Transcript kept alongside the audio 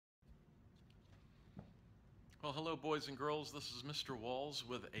Well, hello boys and girls, this is Mr. Walls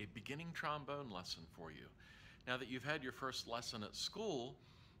with a beginning trombone lesson for you. Now that you've had your first lesson at school,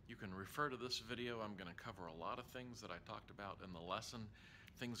 you can refer to this video. I'm going to cover a lot of things that I talked about in the lesson.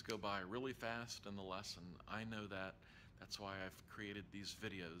 Things go by really fast in the lesson. I know that. That's why I've created these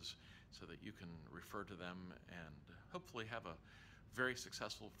videos so that you can refer to them and hopefully have a very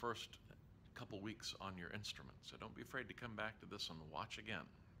successful first couple weeks on your instrument. So don't be afraid to come back to this and watch again,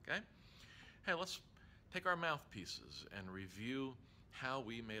 okay? Hey, let's take our mouthpieces and review how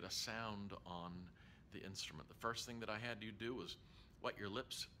we made a sound on the instrument. The first thing that I had you do was wet your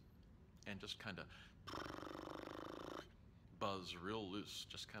lips and just kind of buzz real loose,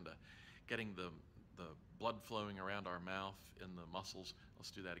 just kind of getting the blood flowing around our mouth in the muscles.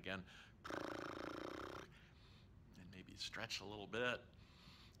 Let's do that again. And maybe stretch a little bit.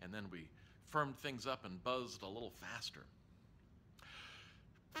 And then we firmed things up and buzzed a little faster.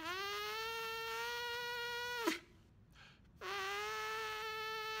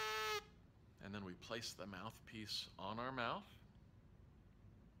 And then we place the mouthpiece on our mouth,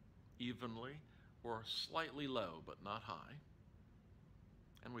 evenly or slightly low, but not high.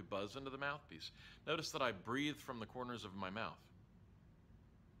 And we buzz into the mouthpiece. Notice that I breathe from the corners of my mouth.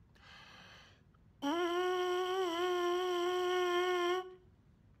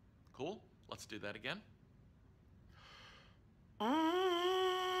 Cool? Let's do that again.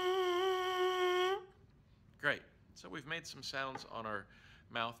 Great. So we've made some sounds on our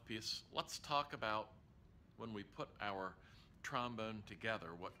mouthpiece. Let's talk about when we put our trombone together,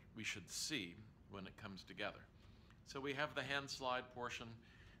 what we should see when it comes together. So we have the hand slide portion,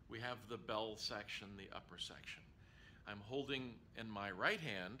 we have the bell section, the upper section. I'm holding in my right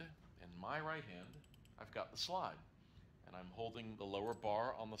hand, I've got the slide. And I'm holding the lower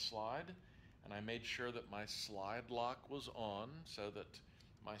bar on the slide, and I made sure that my slide lock was on so that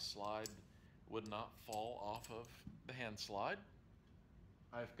my slide would not fall off of the hand slide.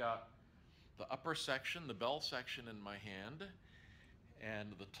 I've got the upper section, the bell section in my hand,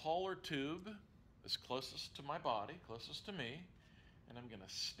 and the taller tube is closest to my body, closest to me, and I'm going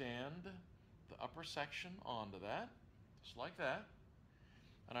to stand the upper section onto that, just like that.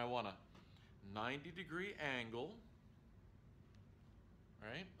 And I want a 90-degree angle,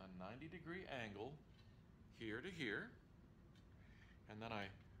 right? A 90-degree angle here to here. And then I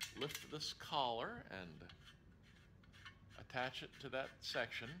lift this collar and attach it to that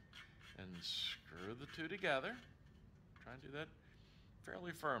section and screw the two together. Try and do that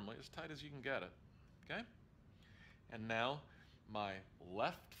fairly firmly, as tight as you can get it, okay? And now my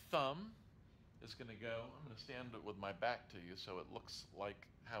left thumb is going to go, I'm going to stand it with my back to you so it looks like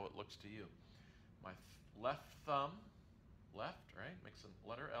how it looks to you. My left thumb, left, right, makes a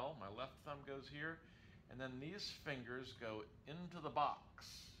letter L, my left thumb goes here, and then these fingers go into the box,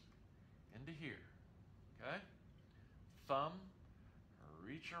 into here, okay? Thumb,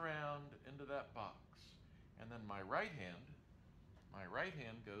 reach around into that box. And then my right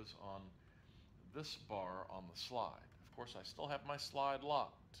hand goes on this bar on the slide. Of course, I still have my slide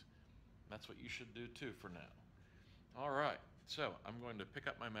locked. That's what you should do too for now. All right, so I'm going to pick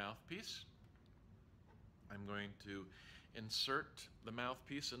up my mouthpiece. I'm going to insert the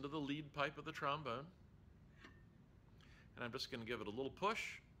mouthpiece into the lead pipe of the trombone. And I'm just going to give it a little push,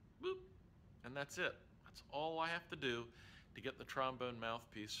 boop, and that's it. That's all I have to do to get the trombone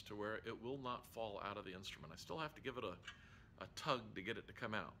mouthpiece to where it will not fall out of the instrument. I still have to give it a tug to get it to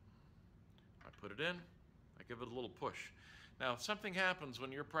come out. I put it in, I give it a little push. Now, if something happens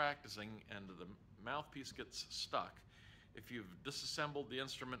when you're practicing and the mouthpiece gets stuck, if you've disassembled the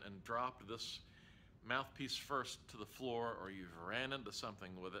instrument and dropped this mouthpiece first to the floor, or you've ran into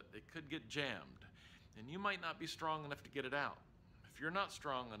something with it, it could get jammed. And you might not be strong enough to get it out. If you're not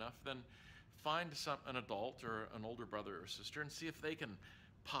strong enough, then find an adult or an older brother or sister and see if they can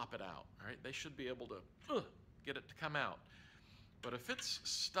pop it out, all right? They should be able to get it to come out. But if it's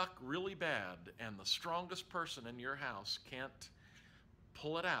stuck really bad and the strongest person in your house can't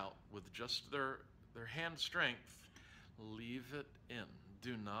pull it out with just their hand strength, leave it in.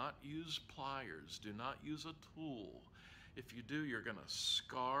 Do not use pliers. Do not use a tool. If you do, you're going to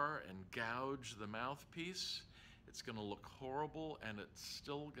scar and gouge the mouthpiece. It's going to look horrible, and it's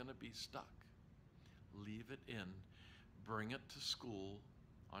still going to be stuck. Leave it in. Bring it to school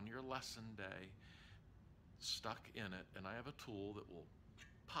on your lesson day, stuck in it, and I have a tool that will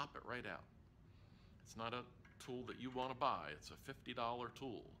pop it right out. It's not a tool that you want to buy. It's a $50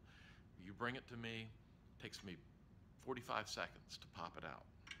 tool. You bring it to me, it takes me 45 seconds to pop it out,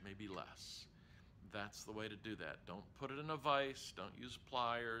 maybe less. That's the way to do that. Don't put it in a vise, don't use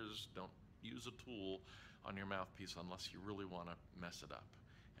pliers, don't use a tool on your mouthpiece unless you really want to mess it up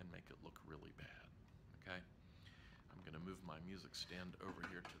and make it look really bad, okay? I'm going to move my music stand over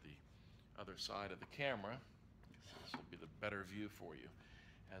here to the other side of the camera. This will be the better view for you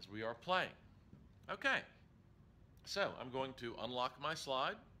as we are playing. Okay, so I'm going to unlock my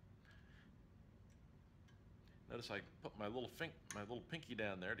slide. Notice I put my little pinky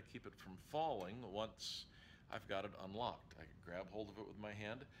down there to keep it from falling once I've got it unlocked. I can grab hold of it with my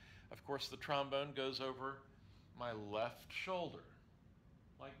hand. Of course, the trombone goes over my left shoulder,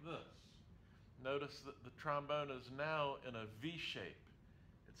 like this. Notice that the trombone is now in a V shape.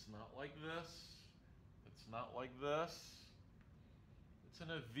 It's not like this. It's not like this. It's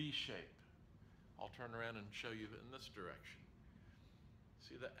in a V shape. I'll turn around and show you in this direction.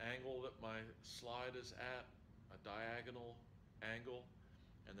 See the angle that my slide is at? A diagonal angle,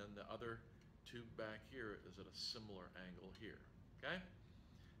 and then the other tube back here is at a similar angle here, okay?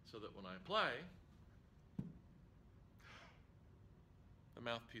 So that when I play, the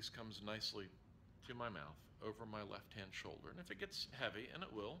mouthpiece comes nicely to my mouth over my left-hand shoulder. And if it gets heavy, and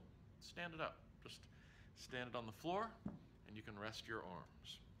it will, stand it up. Just stand it on the floor, and you can rest your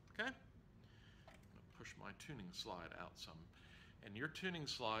arms, okay? I'm gonna push my tuning slide out some. And your tuning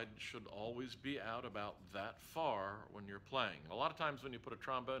slide should always be out about that far when you're playing. A lot of times when you put a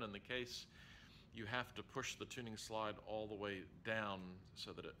trombone in the case, you have to push the tuning slide all the way down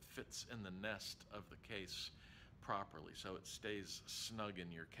so that it fits in the nest of the case properly, so it stays snug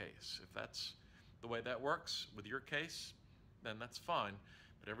in your case. If that's the way that works with your case, then that's fine.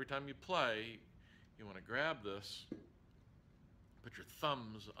 But every time you play, you want to grab this, put your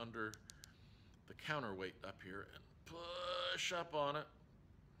thumbs under the counterweight up here, and push up on it.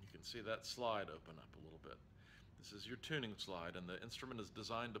 You can see that slide open up a little bit. This is your tuning slide, and the instrument is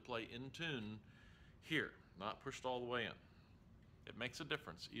designed to play in tune here, not pushed all the way in. It makes a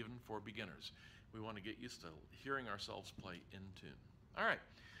difference, even for beginners. We want to get used to hearing ourselves play in tune. All right,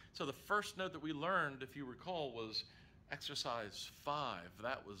 so the first note that we learned, if you recall, was exercise 5.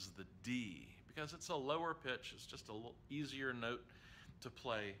 That was the D. Because it's a lower pitch, it's just a little easier note to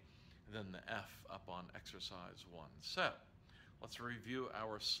play than the F up on exercise 1. So, let's review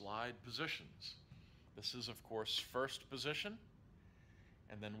our slide positions. This is, of course, first position,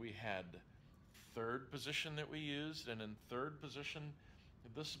 and then we had third position that we used, and in third position,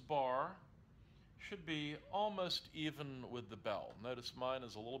 this bar should be almost even with the bell. Notice mine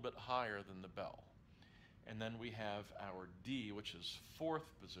is a little bit higher than the bell. And then we have our D, which is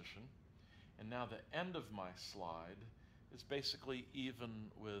fourth position, and now the end of my slide is basically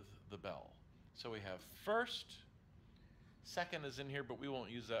even with the bell. So we have first, second is in here, but we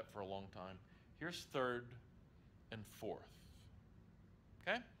won't use that for a long time. Here's third and fourth.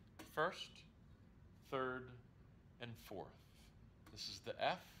 Okay? First, third, and fourth. This is the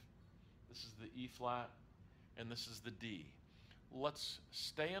F, this is the E flat, and this is the D. Let's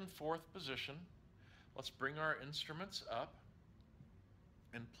stay in fourth position. Let's bring our instruments up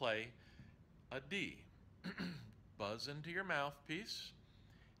and play a D. Buzz into your mouthpiece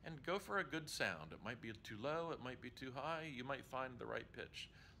and go for a good sound. It might be too low, it might be too high, you might find the right pitch.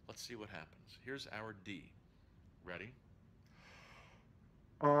 Let's see what happens. Here's our D. Ready?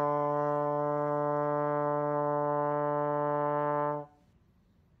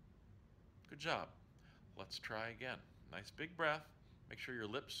 Good job. Let's try again. Nice big breath. Make sure your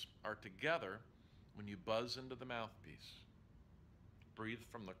lips are together when you buzz into the mouthpiece. Breathe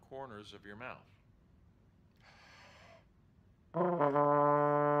from the corners of your mouth. And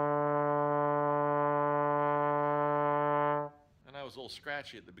I was a little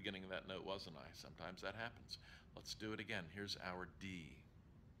scratchy at the beginning of that note, wasn't I? Sometimes that happens. Let's do it again. Here's our D.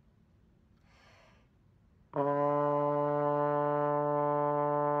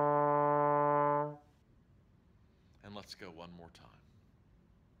 And let's go one more time.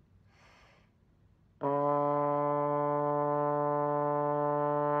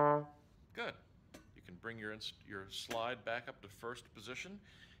 Good. You can bring your slide back up to first position,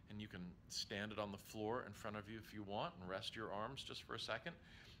 and you can stand it on the floor in front of you if you want and rest your arms just for a second.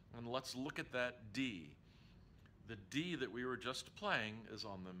 And let's look at that D. The D that we were just playing is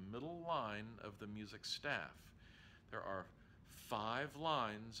on the middle line of the music staff. There are 5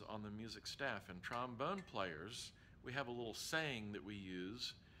 lines on the music staff, and trombone players, we have a little saying that we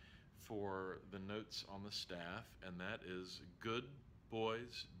use for the notes on the staff, and that is, good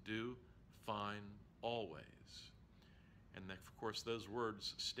boys do fine always. And of course those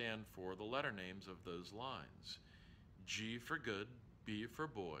words stand for the letter names of those lines. G for good, B for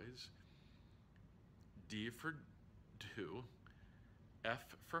boys, D for do,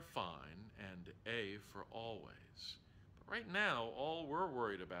 F for fine, and A for always. But right now, all we're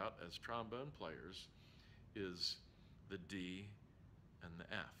worried about as trombone players is the D and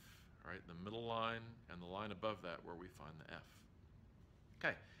the F, right? The middle line and the line above that where we find the F.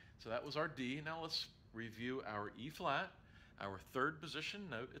 Okay, so that was our D. Now let's review our E flat, our third position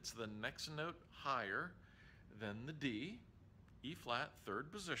note. It's the next note higher than the D. E flat,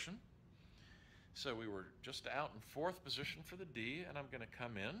 third position. So we were just out in fourth position for the D, and I'm going to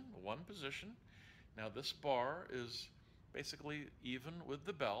come in one position. Now this bar is basically even with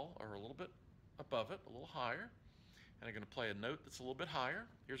the bell, or a little bit above it, a little higher. And I'm going to play a note that's a little bit higher.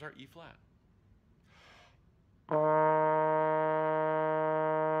 Here's our E flat.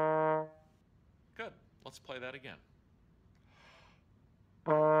 Good. Let's play that again.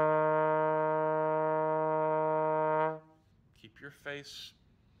 Keep your face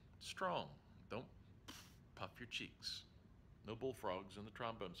strong. Don't puff your cheeks. No bullfrogs in the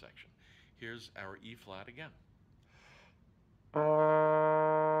trombone section. Here's our E flat again.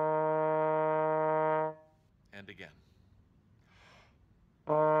 And again.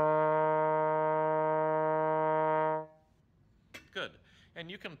 Good. And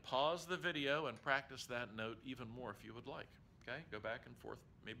you can pause the video and practice that note even more if you would like. Okay? Go back and forth,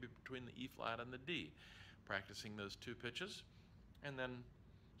 maybe between the E flat and the D, practicing those two pitches, and then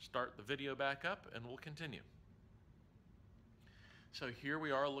start the video back up and we'll continue. So here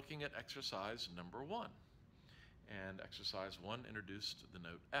we are looking at exercise number 1. And exercise 1 introduced the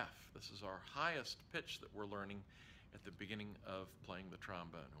note F. This is our highest pitch that we're learning at the beginning of playing the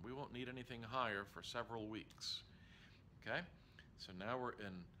trombone. And we won't need anything higher for several weeks. Okay? So now we're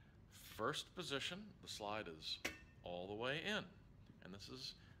in first position. The slide is all the way in. And this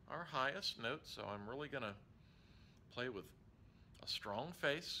is our highest note, so I'm really going to play with a strong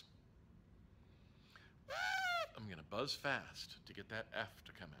face. I'm going to buzz fast to get that F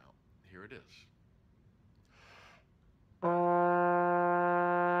to come out. Here it is.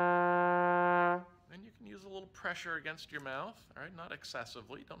 And you can use a little pressure against your mouth, all right? Not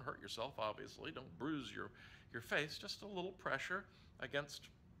excessively. Don't hurt yourself, obviously. Don't bruise your face. Just a little pressure against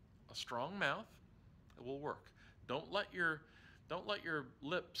a strong mouth. It will work. Don't let your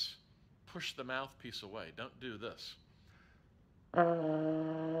lips push the mouthpiece away. Don't do this.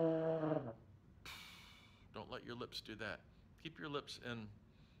 Don't let your lips do that. Keep your lips in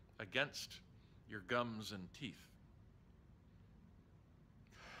against your gums and teeth.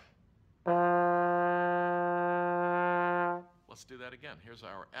 Let's do that again. Here's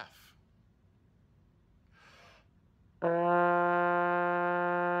our F.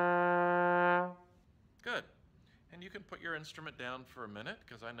 Good. And you can put your instrument down for a minute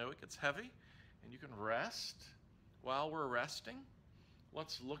because I know it gets heavy, and you can rest. While we're resting,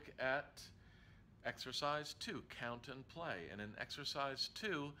 let's look at exercise 2, count and play. And in exercise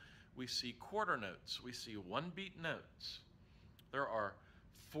 2, we see quarter notes. We see one-beat notes. There are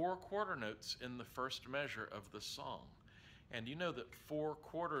 4 quarter notes in the first measure of the song. And you know that 4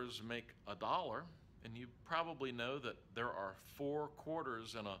 quarters make $1, and you probably know that there are 4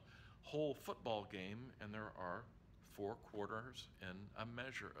 quarters in a whole football game, and there are 4 quarters in a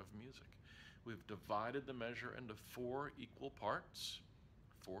measure of music. We've divided the measure into 4 equal parts,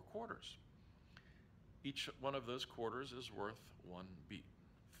 4 quarters. Each one of those quarters is worth 1 beat.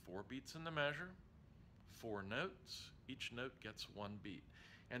 4 beats in the measure, 4 notes. Each note gets 1 beat.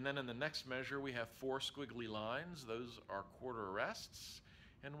 And then in the next measure, we have 4 squiggly lines. Those are quarter rests.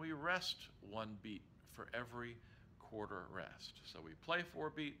 And we rest 1 beat for every quarter rest. So we play 4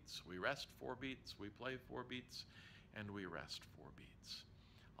 beats, we rest 4 beats, we play 4 beats, and we rest 4 beats.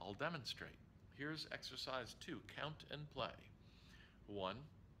 I'll demonstrate. Here's exercise 2, count and play. 1,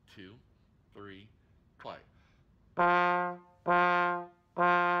 2, 3, play.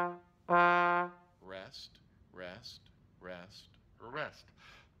 Rest, rest, rest, rest.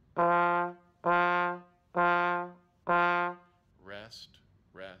 Rest,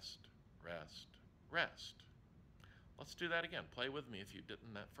 rest, rest, rest. Let's do that again. Play with me if you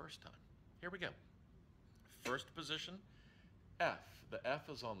didn't that first time. Here we go. First position, F. The F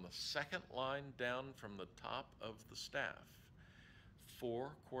is on the second line down from the top of the staff.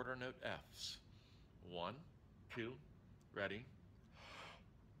 4 quarter note Fs. 1, 2, ready.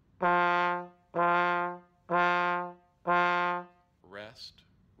 Rest,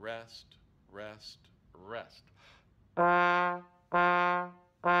 rest, rest, rest.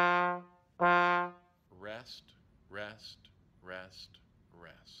 Rest, rest, rest,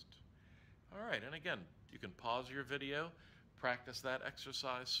 rest. All right, and again, you can pause your video, practice that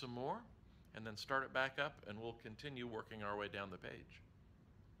exercise some more, and then start it back up, and we'll continue working our way down the page.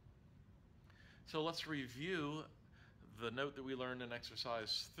 So let's review the note that we learned in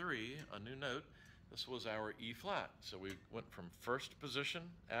exercise 3, a new note. This was our E flat. So we went from first position,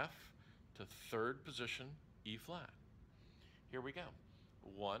 F, to third position, E flat. Here we go.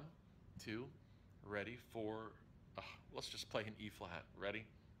 1, two, ready, four. Let's just play an E flat. Ready?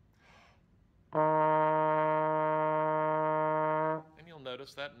 And you'll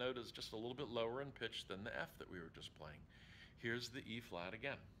notice that note is just a little bit lower in pitch than the F that we were just playing. Here's the E flat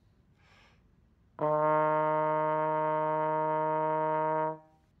again.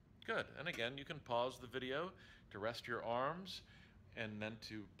 Good. And again, you can pause the video to rest your arms and then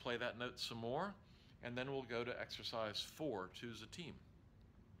to play that note some more. And then we'll go to exercise 4, choose a team.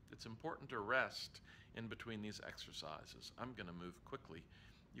 It's important to rest in between these exercises. I'm going to move quickly.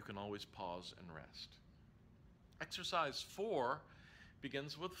 You can always pause and rest. Exercise 4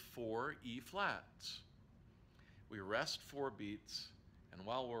 begins with 4 E flats. We rest 4 beats, and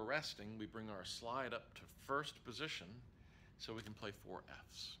while we're resting, we bring our slide up to first position so we can play 4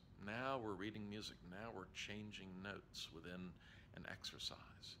 Fs. Now we're reading music. Now we're changing notes within an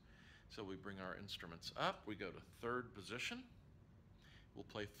exercise. So we bring our instruments up. We go to third position. We'll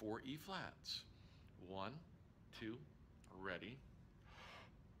play 4 E flats. 1, 2, ready.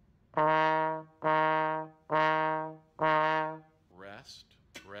 Rest,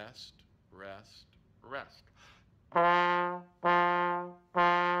 rest, rest, rest. How'd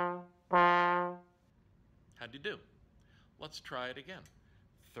you do? Let's try it again.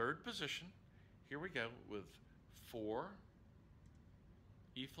 Third position. Here we go with 4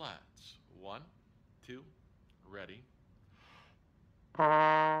 E flats. 1, 2, ready.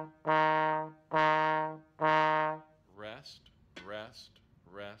 Rest, rest,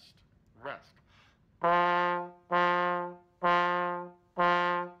 rest, rest.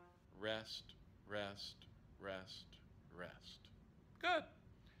 Rest, rest, rest, rest. Good.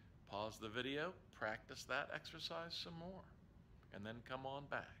 Pause the video, practice that exercise some more, and then come on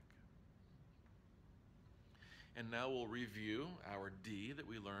back. And now we'll review our D that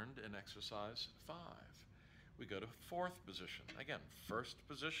we learned in exercise 5. We go to fourth position. Again, first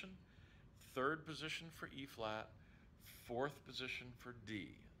position, third position for E flat, fourth position for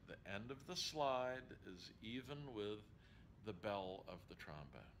D. The end of the slide is even with the bell of the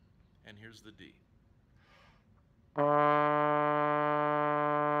trombone. And here's the D.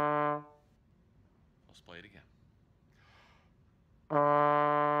 Let's play it again.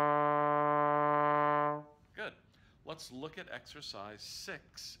 Good. Let's look at exercise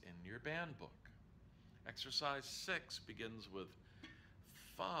 6 in your band book. Exercise 6 begins with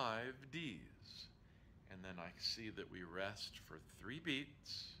 5 Ds. And then I see that we rest for 3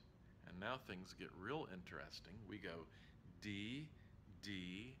 beats. And now things get real interesting. We go D,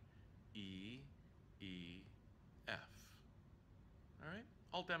 D, E, E, F. All right?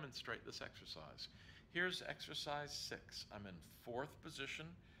 I'll demonstrate this exercise. Here's exercise 6. I'm in fourth position,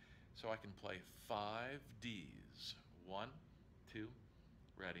 so I can play 5 Ds. 1, 2,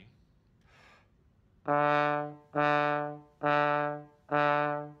 ready.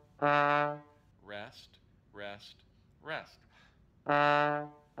 Rest, rest, rest. There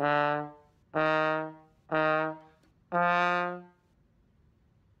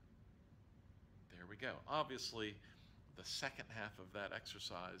we go. Obviously, the second half of that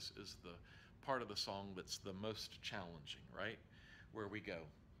exercise is the part of the song that's the most challenging, right? Where we go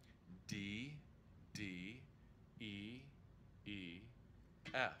D, D, E, E,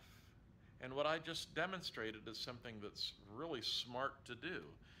 F. And what I just demonstrated is something that's really smart to do,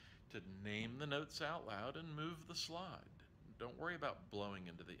 to name the notes out loud and move the slide. Don't worry about blowing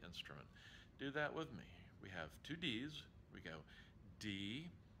into the instrument. Do that with me. We have 2 Ds. We go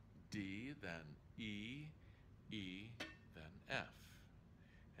D, D, then E, E, then F.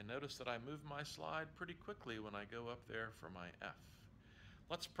 And notice that I move my slide pretty quickly when I go up there for my F.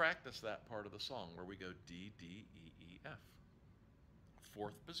 Let's practice that part of the song where we go D, D, E, E, F.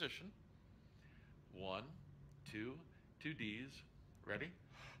 Fourth position. 1, 2, 2 Ds. Ready?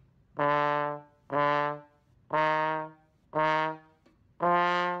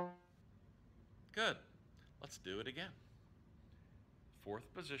 Good. Let's do it again.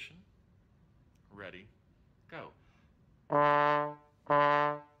 Fourth position. Ready? Go.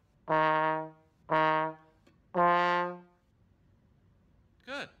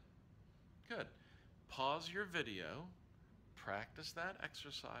 Good. Good. Pause your video. Practice that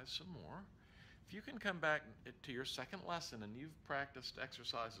exercise some more. If you can come back to your second lesson and you've practiced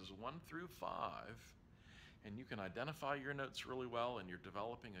exercises 1 through 5, and you can identify your notes really well and you're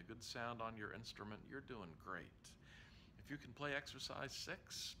developing a good sound on your instrument, you're doing great. If you can play exercise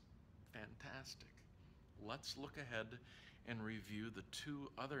 6, fantastic. Let's look ahead and review the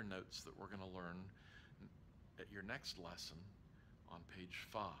 2 other notes that we're going to learn at your next lesson on page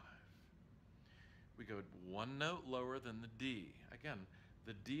 5. We go 1 note lower than the D. Again,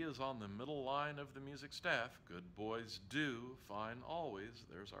 The D is on the middle line of the music staff. Good boys do, fine always.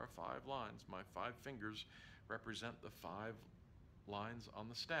 There's our 5 lines. My 5 fingers represent the 5 lines on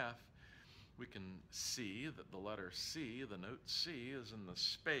the staff. We can see that the letter C, the note C, is in the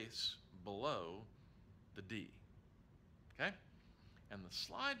space below the D. Okay? And the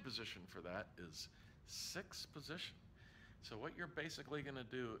slide position for that is 6th position. So what you're basically going to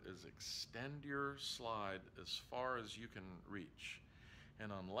do is extend your slide as far as you can reach.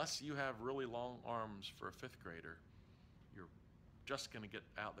 And unless you have really long arms for a 5th grader, you're just going to get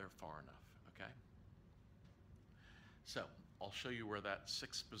out there far enough, okay? So I'll show you where that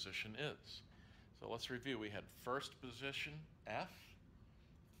 6th position is. So let's review. We had 1st position, F,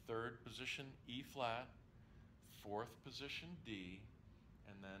 3rd position, E flat, 4th position, D,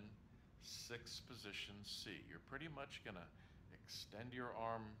 and then 6th position, C. You're pretty much going to extend your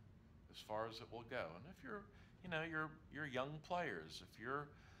arm as far as it will go. And if you're you're young players. If you're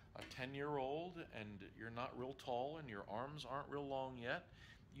a 10-year-old and you're not real tall and your arms aren't real long yet,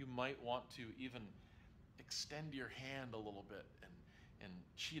 you might want to even extend your hand a little bit and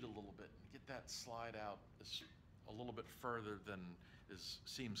cheat a little bit and get that slide out a little bit further than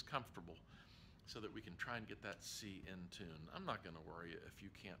seems comfortable so that we can try and get that C in tune. I'm not going to worry if you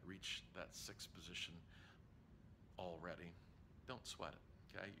can't reach that 6th position already. Don't sweat it,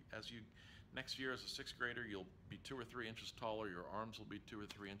 okay? Next year as a 6th grader, you'll be 2 or 3 inches taller, your arms will be 2 or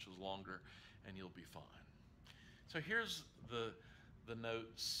 3 inches longer, and you'll be fine. So here's the note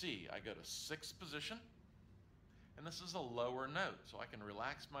C. I go to 6th position, and this is a lower note, so I can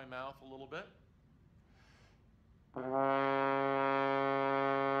relax my mouth a little bit.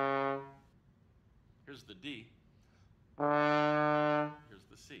 Here's the D. Here's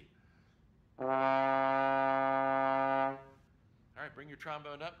the C. All right, bring your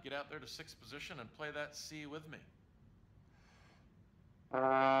trombone up, get out there to 6th position, and play that C with me.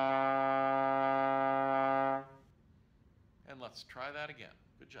 And let's try that again.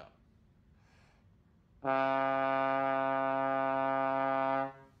 Good job.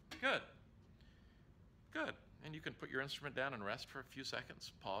 Good. Good. And you can put your instrument down and rest for a few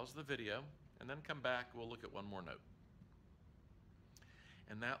seconds. Pause the video, and then come back. We'll look at one more note.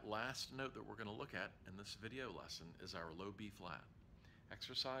 And that last note that we're going to look at in this video lesson is our low B flat.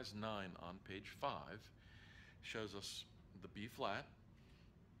 Exercise 9 on page 5 shows us the B flat.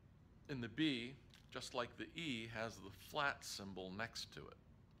 And the B, just like the E, has the flat symbol next to it.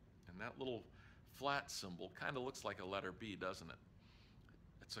 And that little flat symbol kind of looks like a letter B, doesn't it?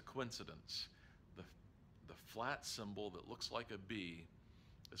 It's a coincidence. The flat symbol that looks like a B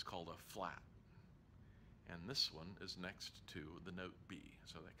is called a flat. And this one is next to the note B,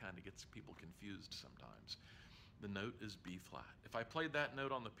 so that kind of gets people confused sometimes. The note is B flat. If I played that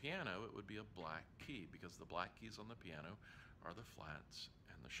note on the piano, it would be a black key, because the black keys on the piano are the flats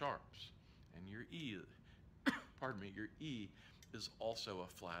and the sharps. And your E, pardon me, your E is also a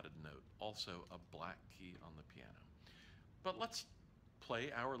flatted note, also a black key on the piano. But let's play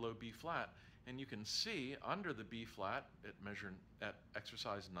our low B flat, and you can see under the B flat at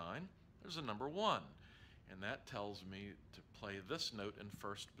exercise 9, there's a number 1. And that tells me to play this note in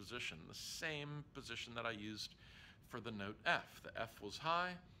 1st position, the same position that I used for the note F. The F was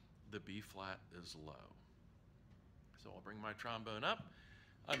high, the B flat is low. So I'll bring my trombone up.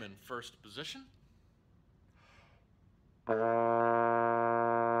 I'm in 1st position. And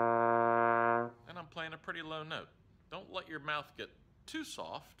I'm playing a pretty low note. Don't let your mouth get too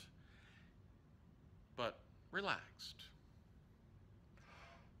soft, but relaxed.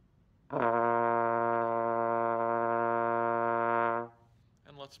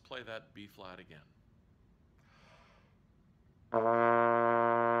 And let's play that B flat again. All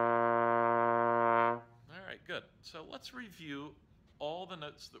right, good. So let's review all the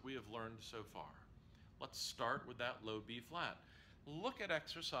notes that we have learned so far. Let's start with that low B flat. Look at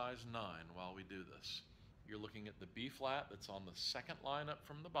exercise 9 while we do this. You're looking at the B flat that's on the 2nd line up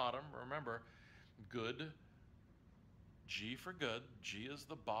from the bottom. Remember, good, G for good. G is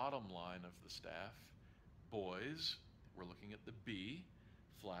the bottom line of the staff. Boys, we're looking at the B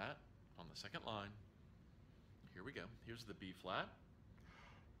flat on the 2nd line. Here we go. Here's the B flat.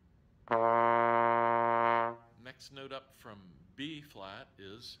 Next note up from B flat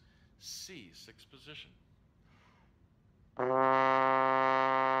is C, 6th position.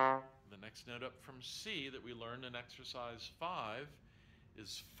 The next note up from C that we learned in exercise 5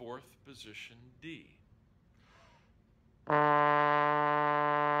 is 4th position D. One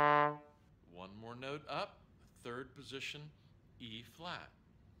more note up, 3rd position E flat.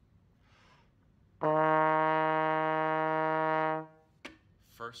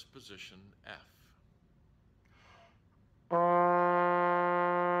 1st position F.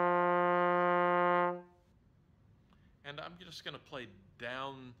 just going to play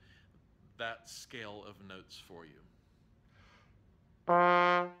down that scale of notes for you.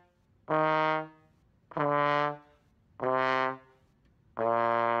 And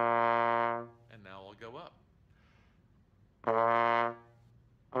now I'll go up.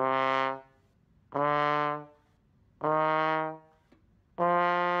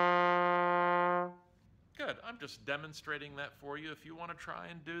 Good. I'm just demonstrating that for you. If you want to try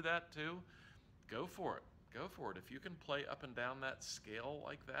and do that too, go for it. Go for it. If you can play up and down that scale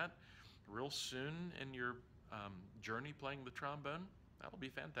like that real soon in your journey playing the trombone, that'll be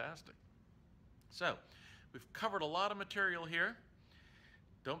fantastic. So, we've covered a lot of material here.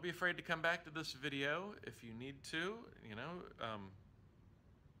 Don't be afraid to come back to this video if you need to,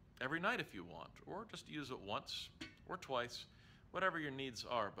 every night if you want, or just use it once or twice, whatever your needs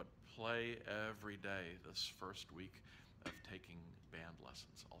are, but play every day this first week of taking band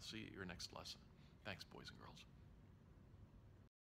lessons. I'll see you at your next lesson. Thanks, boys and girls.